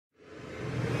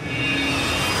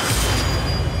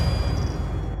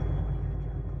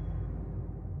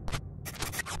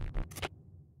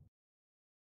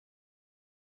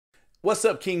What's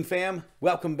up, King fam?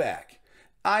 Welcome back.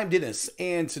 I'm Dennis,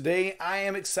 and today I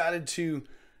am excited to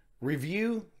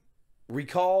review,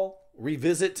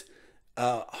 revisit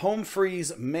Home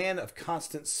Free's Man of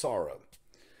Constant Sorrow.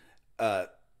 I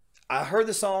heard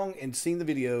the song and seen the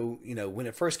video, when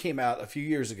it first came out a few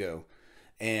years ago.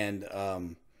 And, I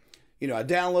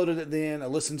downloaded it then, I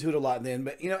listened to it a lot then.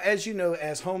 But,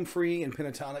 as Home Free and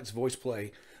Pentatonic's voice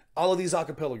play, all of these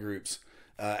acapella groups,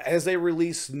 as they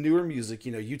release newer music,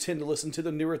 you tend to listen to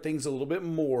the newer things a little bit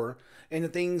more, and the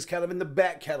things kind of in the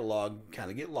back catalog kind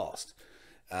of get lost.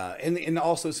 And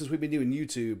also, since we've been doing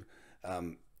YouTube,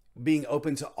 being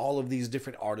open to all of these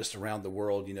different artists around the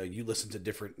world, you listen to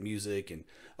different music and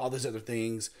all those other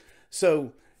things.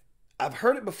 So I've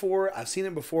heard it before, I've seen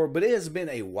it before, but it has been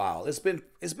a while. It's been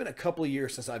a couple of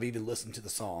years since I've even listened to the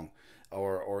song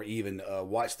or even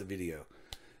watched the video.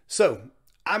 So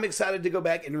I'm excited to go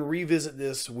back and revisit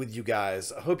this with you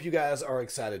guys. I hope you guys are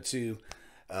excited too.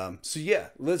 So yeah,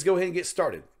 let's go ahead and get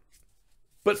started.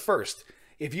 But first,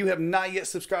 if you have not yet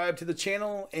subscribed to the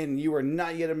channel and you are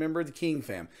not yet a member of the King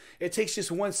fam, it takes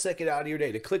just 1 second out of your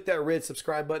day to click that red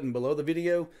subscribe button below the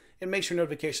video and make sure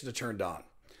notifications are turned on.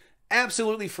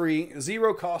 Absolutely free,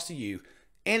 zero cost to you,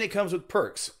 and it comes with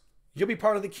perks. You'll be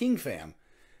part of the King fam,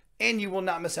 and you will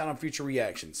not miss out on future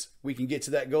reactions. We can get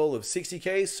to that goal of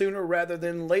 60K sooner rather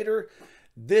than later.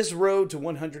 This road to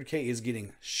 100K is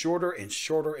getting shorter and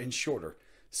shorter and shorter.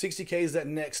 60K is that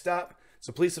next stop,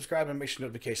 so please subscribe and make sure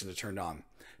notifications are turned on.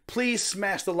 Please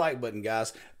smash the like button,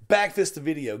 guys. Back fist the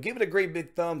video. Give it a great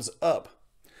big thumbs up.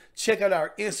 Check out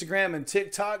our Instagram and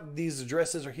TikTok. These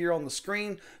addresses are here on the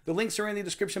screen. The links are in the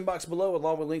description box below,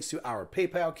 along with links to our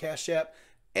PayPal, CashApp,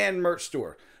 and merch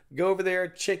store. Go over there,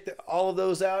 check all of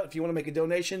those out. If you want to make a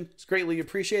donation, it's greatly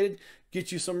appreciated. Get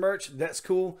you some merch. That's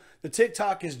cool. The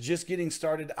TikTok is just getting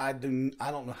started. I don't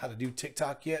know how to do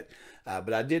TikTok yet,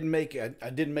 but I did make a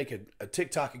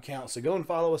TikTok account. So go and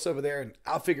follow us over there, and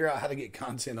I'll figure out how to get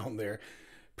content on there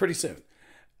pretty soon.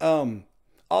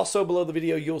 Also, below the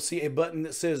video, you'll see a button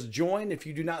that says join. If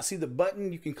you do not see the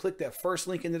button, you can click that first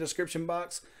link in the description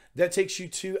box. That takes you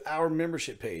to our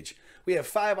membership page. We have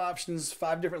 5 options,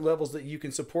 5 different levels that you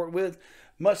can support with.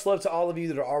 Much love to all of you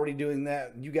that are already doing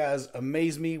that. You guys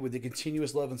amaze me with the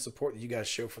continuous love and support that you guys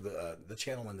show for the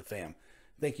channel and the fam.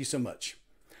 Thank you so much.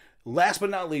 Last but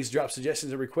not least, drop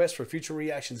suggestions and requests for future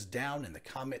reactions down in the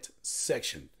comment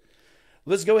section.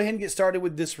 Let's go ahead and get started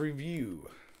with this review.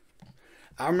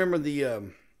 I remember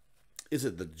the, is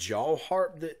it the jaw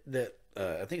harp that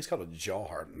I think it's called a jaw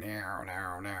harp.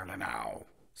 Now.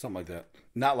 Something like that.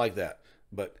 Not like that,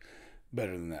 but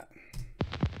better than that.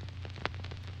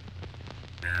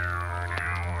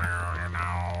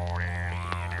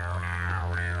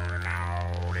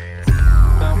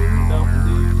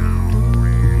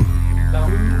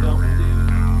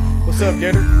 What's up,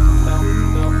 Gator?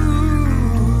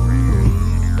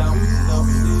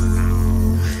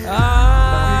 I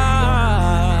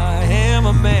am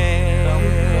a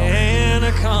man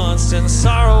of constant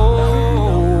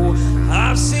sorrow.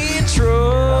 I've seen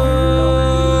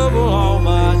trouble all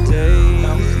my days.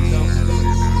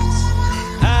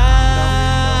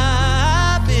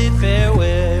 I bid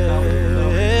farewell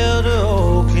to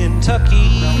old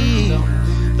Kentucky,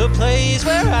 the place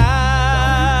where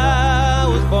I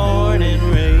was born and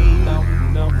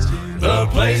raised. The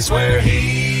place where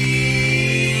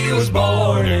he was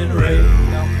born and raised.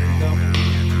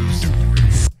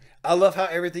 I love how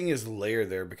everything is layered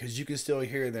there, because you can still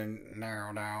hear the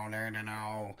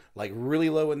now, like really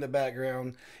low in the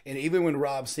background. And even when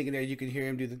Rob's singing there, you can hear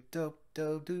him do the do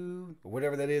do do or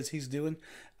whatever that is he's doing.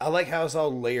 I like how it's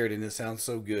all layered and it sounds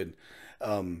so good.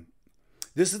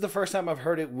 This is the first time I've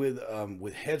heard it with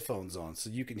headphones on, so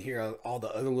you can hear all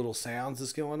the other little sounds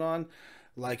that's going on,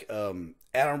 like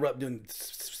Adam Rupp doing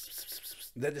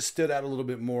that. Just stood out a little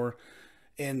bit more.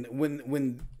 And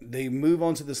when they move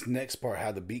on to this next part,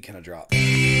 how the beat kind of drops.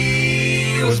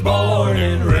 He was born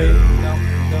and raised.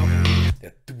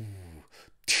 That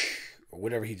or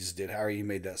whatever he just did, however he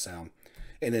made that sound.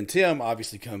 And then Tim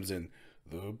obviously comes in.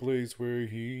 The place where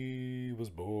he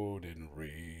was born and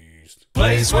raised.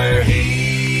 Place where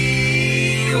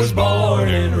he was born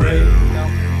and raised.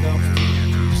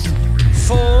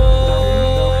 4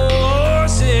 or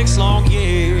 6 long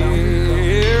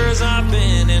years I've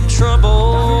been in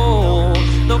trouble.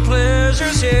 No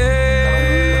pleasures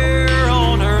here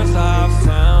on earth I've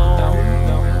found.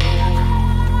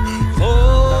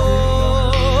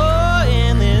 For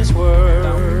in this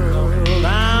world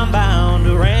I'm bound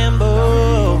to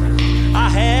ramble. I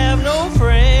have no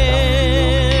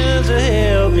friends to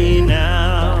help me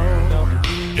now.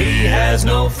 He has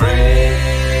no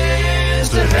friends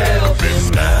to help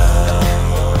him now.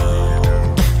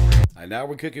 Now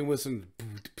we're cooking with some.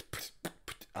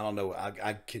 I don't know.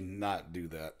 I cannot do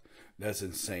that. That's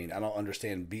insane. I don't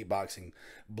understand beatboxing.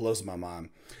 Blows my mind.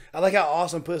 I like how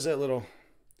Austin puts that little.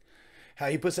 How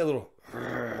he puts that little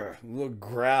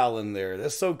growl in there.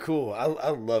 That's so cool.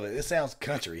 I love it. It sounds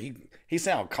country. He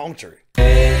sounds country.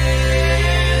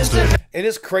 And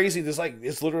it's crazy.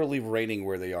 It's literally raining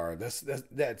where they are.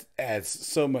 That adds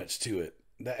so much to it.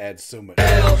 That adds so much.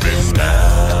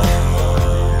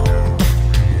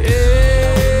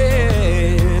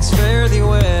 It's fare thee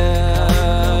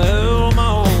well,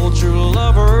 my old true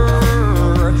lover.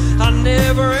 I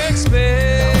never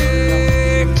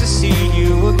expect to see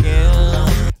you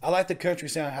again. I like the country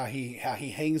sound. How he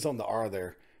hangs on the R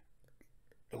there,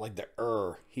 like the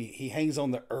He hangs on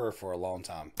the for a long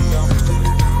time. For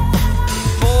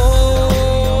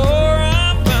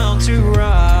I'm bound to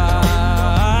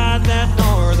ride that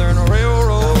northern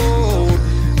railroad.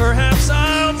 Perhaps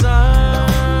I'll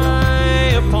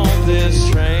die upon this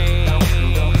train.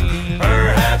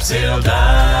 Perhaps he'll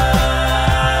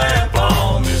die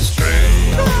upon this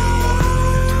train.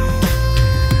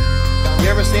 You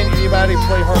ever seen anybody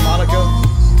play harmonica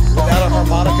without a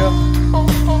harmonica?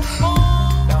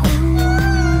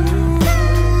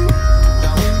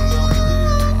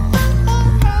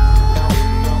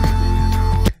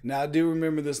 Now, I do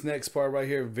remember this next part right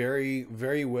here very,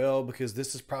 very well, because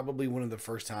this is probably one of the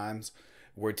first times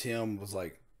where Tim was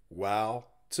like, wow,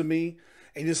 to me.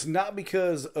 And it's not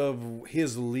because of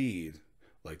his lead,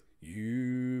 like,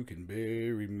 you can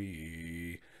bury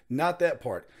me. Not that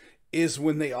part. Is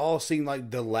when they all sing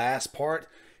like the last part,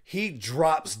 he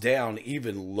drops down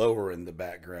even lower in the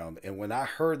background. And when I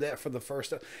heard that for the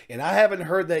first time, and I haven't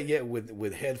heard that yet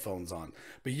with headphones on,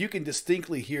 but you can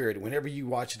distinctly hear it whenever you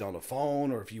watch it on a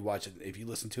phone, or if you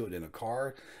listen to it in a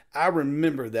car. I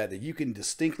remember that you can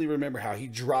distinctly remember how he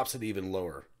drops it even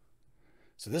lower.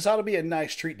 So this ought to be a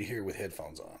nice treat to hear with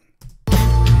headphones on.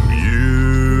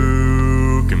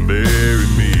 You can bury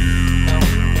me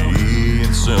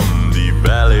in some deep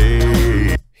valley.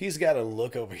 He's got a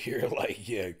look over here like,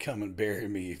 yeah, come and bury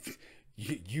me.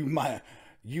 You might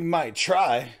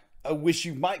try. I wish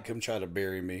you might come try to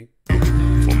bury me.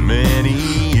 For many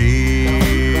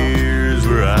years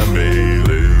where I may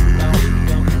live,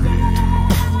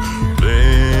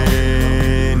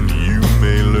 then you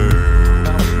may learn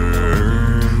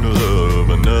to love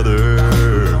another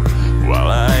while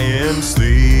I am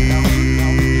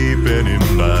sleeping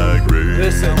in my grave.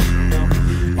 Listen.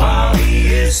 While he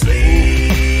is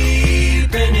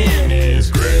sleeping in his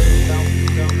grave.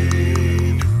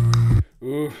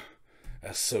 Ooh,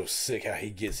 that's so sick how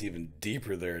he gets even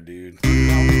deeper there, dude.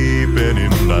 Sleeping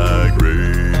in my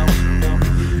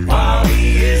grave. While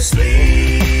he is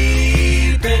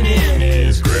sleeping in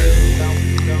his grave.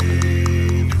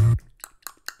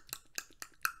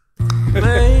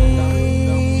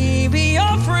 Maybe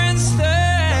your friends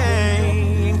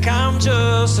think I'm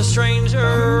just a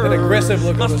stranger. An aggressive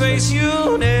look on My his face face.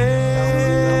 you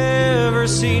never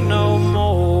see no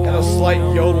more. Got a slight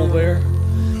yodel there.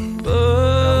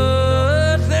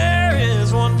 But there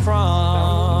is one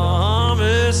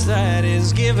promise that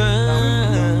is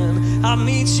given. I'll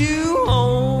meet you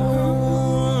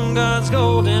on God's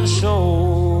golden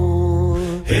shore.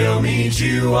 He'll meet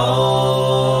you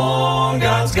on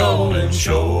God's golden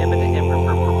shore.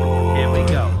 Here we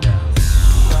go.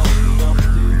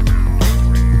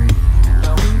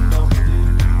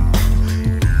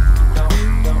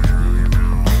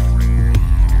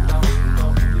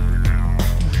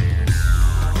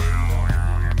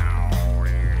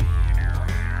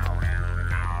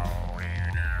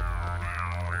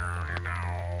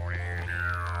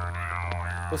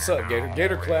 What's up, Gator?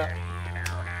 Gator clap.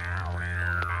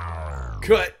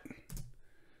 Cut.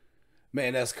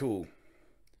 Man, that's cool.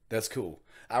 That's cool.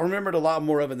 I remembered a lot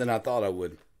more of it than I thought I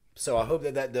would. So I hope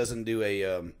that doesn't do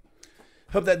a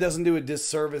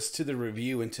disservice to the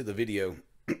review and to the video.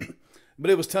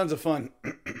 But it was tons of fun.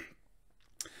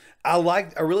 I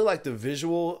really like the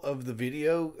visual of the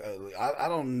video. I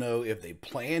don't know if they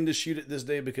planned to shoot it this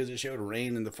day because it showed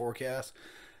rain in the forecast.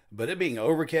 But it being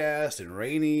overcast and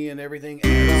rainy and everything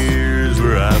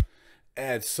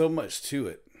adds so much to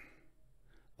it.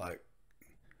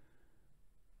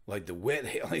 Like the wet,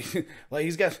 like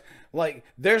he's got, like,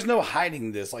 there's no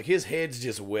hiding this. Like, his head's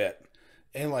just wet.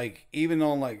 And like, even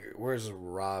on like, where's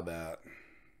Rob at?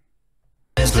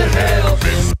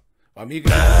 I mean, you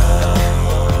can,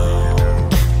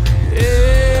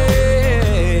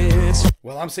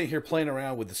 well, I'm sitting here playing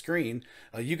around with the screen.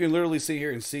 You can literally see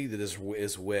here and see that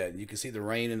it's wet. You can see the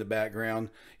rain in the background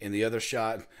in the other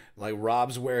shot. Like,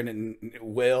 Rob's wearing it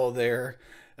well there.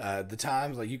 The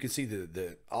times, like, you can see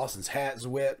the Austin's hat's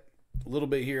wet. a little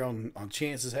bit here on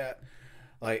Chance's hat.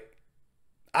 Like,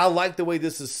 I like the way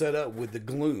this is set up with the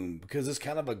gloom, because it's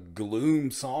kind of a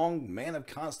gloom song. Man of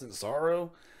constant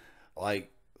sorrow.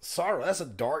 Like, sorrow, that's a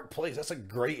dark place. That's a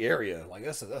gray area. Like,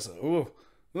 that's a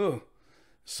ooh.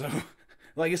 So,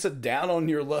 like, it's a down on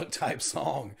your luck type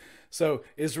song. So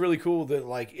it's really cool that,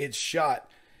 like, it's shot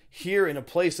here in a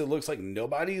place that looks like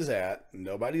nobody's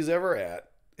ever at.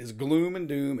 It's gloom and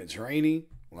doom. It's rainy.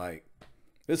 Like,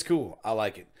 it's cool. I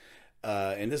like it.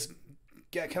 And this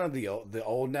got kind of the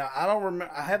old. Now, I don't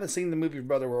remember. I haven't seen the movie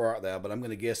Brother Where Art Thou, but I'm going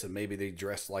to guess that maybe they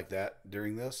dressed like that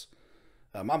during this.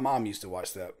 My mom used to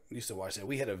watch that.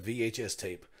 We had a VHS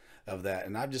tape of that,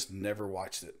 and I've just never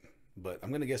watched it. But I'm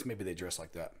going to guess maybe they dress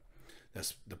like that.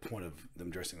 That's the point of them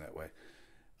dressing that way.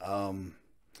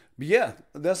 But yeah,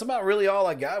 that's about really all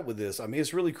I got with this. I mean,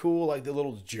 it's really cool. Like the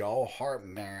little jaw harp.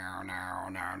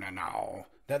 No.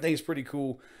 That thing's pretty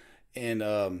cool.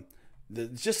 And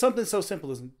just something so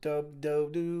simple as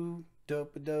do,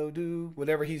 do,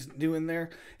 whatever he's doing there.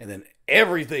 And then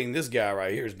everything this guy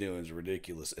right here is doing is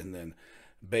ridiculous. And then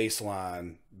bass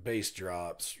line, bass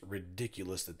drops,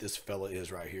 ridiculous that this fella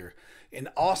is right here. And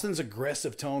Austin's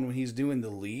aggressive tone when he's doing the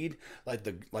lead, like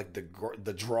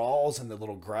the draws and the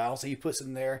little growls he puts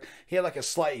in there. He had like a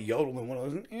slight yodel in one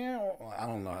of those. I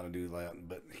don't know how to do that,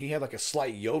 but he had like a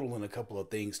slight yodel in a couple of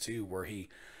things too, where he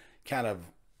kind of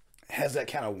has that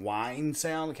kind of whine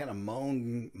sound, kind of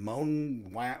moan,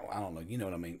 whine. I don't know. You know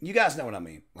what I mean? You guys know what I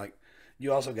mean. Like, you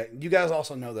guys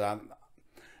also know that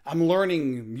I'm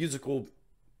learning musical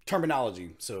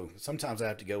terminology. So sometimes I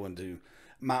have to go into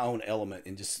my own element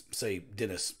and just say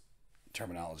Dennis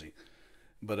terminology.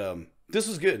 But this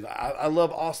was good. I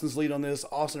love Austin's lead on this.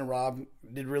 Austin and Rob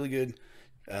did really good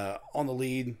on the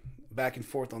lead, back and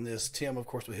forth on this. Tim, of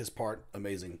course, with his part,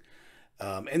 amazing.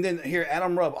 And then here,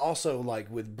 Adam Rubb also,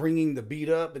 like, with bringing the beat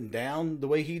up and down the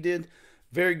way he did,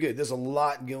 very good. There's a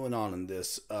lot going on in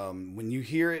this. When you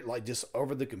hear it, like, just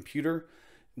over the computer,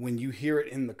 when you hear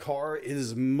it in the car, it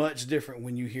is much different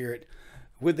when you hear it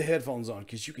with the headphones on,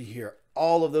 because you can hear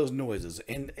all of those noises.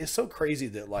 And it's so crazy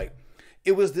that, like,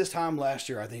 it was this time last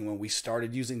year, I think, when we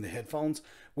started using the headphones,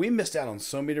 we missed out on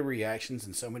so many reactions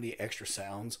and so many extra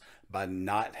sounds by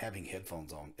not having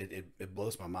headphones on. It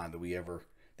blows my mind that we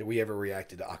ever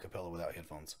reacted to acapella without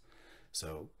headphones.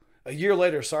 So a year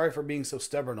later, sorry for being so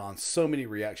stubborn on so many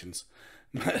reactions.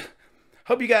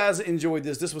 Hope you guys enjoyed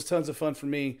this. This was tons of fun for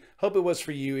me. Hope it was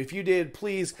for you. If you did,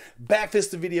 please back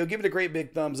fist the video. Give it a great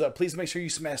big thumbs up. Please make sure you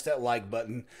smash that like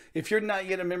button. If you're not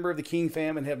yet a member of the King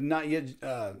fam and have not yet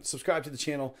subscribed to the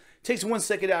channel, it takes 1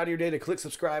 second out of your day to click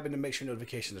subscribe and to make sure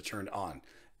notifications are turned on.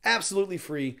 Absolutely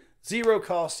free. Zero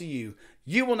cost to you.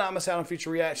 You will not miss out on future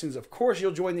reactions. Of course,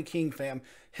 you'll join the King fam,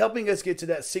 helping us get to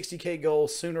that 60K goal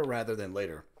sooner rather than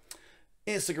later.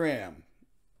 Instagram,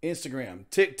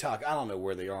 TikTok. I don't know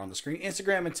where they are on the screen.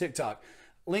 Instagram and TikTok.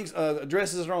 Links,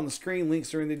 addresses are on the screen.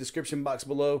 Links are in the description box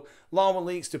below, along with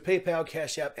links to PayPal,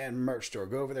 Cash App, and merch store.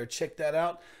 Go over there, check that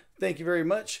out. Thank you very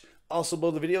much. Also,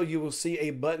 below the video, you will see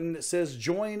a button that says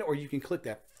join, or you can click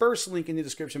that first link in the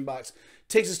description box. It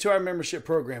takes us to our membership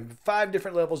program. 5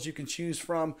 different levels you can choose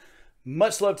from.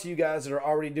 Much love to you guys that are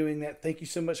already doing that. Thank you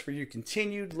so much for your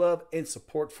continued love and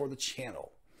support for the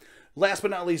channel. Last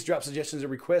but not least, drop suggestions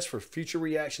and requests for future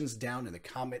reactions down in the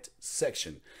comment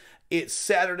section. It's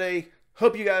Saturday.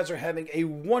 Hope you guys are having a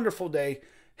wonderful day.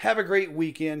 Have a great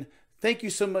weekend. Thank you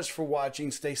so much for watching.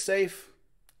 Stay safe.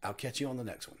 I'll catch you on the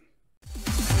next one.